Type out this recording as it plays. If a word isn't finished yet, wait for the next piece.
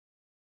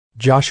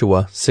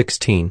Joshua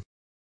 16.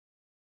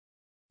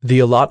 The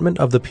allotment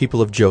of the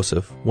people of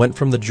Joseph went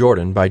from the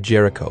Jordan by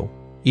Jericho,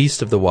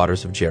 east of the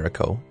waters of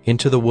Jericho,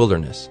 into the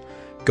wilderness,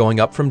 going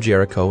up from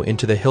Jericho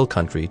into the hill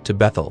country to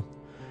Bethel.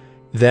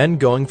 Then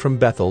going from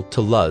Bethel to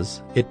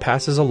Luz, it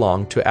passes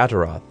along to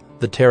Ataroth,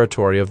 the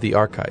territory of the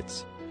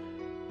Archites.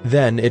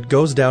 Then it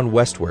goes down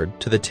westward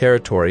to the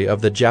territory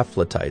of the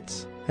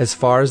Japhletites, as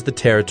far as the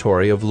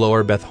territory of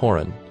Lower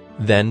Beth-horon,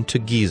 then to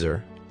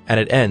Gezer, and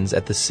it ends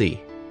at the sea.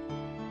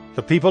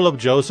 The people of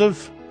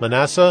Joseph,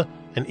 Manasseh,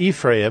 and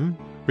Ephraim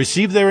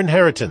received their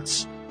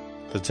inheritance.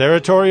 The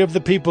territory of the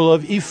people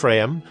of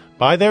Ephraim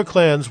by their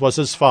clans was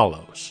as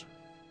follows.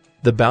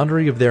 The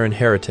boundary of their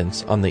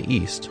inheritance on the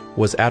east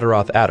was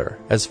Ataroth-Adar,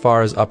 as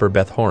far as Upper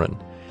Beth-horon,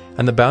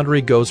 and the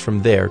boundary goes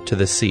from there to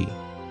the sea.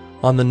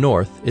 On the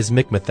north is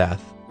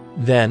Mikmethath.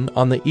 Then,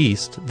 on the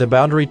east, the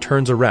boundary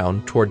turns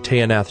around toward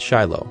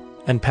Taanath-Shiloh,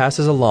 and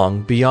passes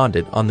along beyond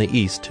it on the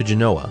east to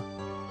Genoa.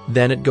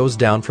 Then it goes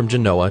down from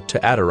Genoa to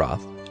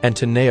Ataroth, and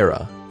to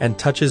Naarah, and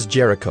touches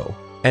Jericho,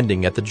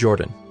 ending at the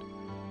Jordan.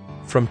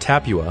 From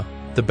Tappuah,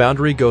 the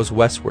boundary goes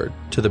westward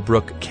to the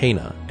brook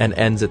Cana, and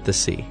ends at the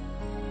sea.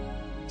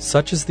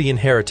 Such is the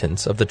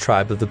inheritance of the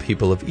tribe of the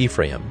people of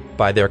Ephraim,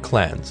 by their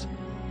clans,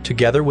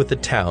 together with the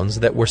towns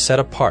that were set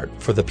apart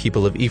for the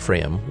people of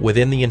Ephraim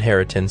within the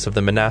inheritance of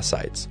the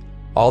Manassites,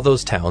 all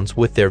those towns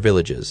with their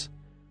villages.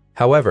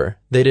 However,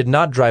 they did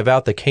not drive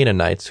out the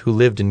Canaanites who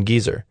lived in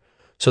Gezer,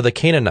 so the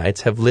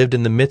Canaanites have lived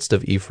in the midst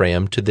of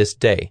Ephraim to this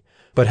day,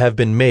 but have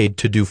been made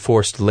to do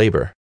forced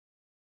labor.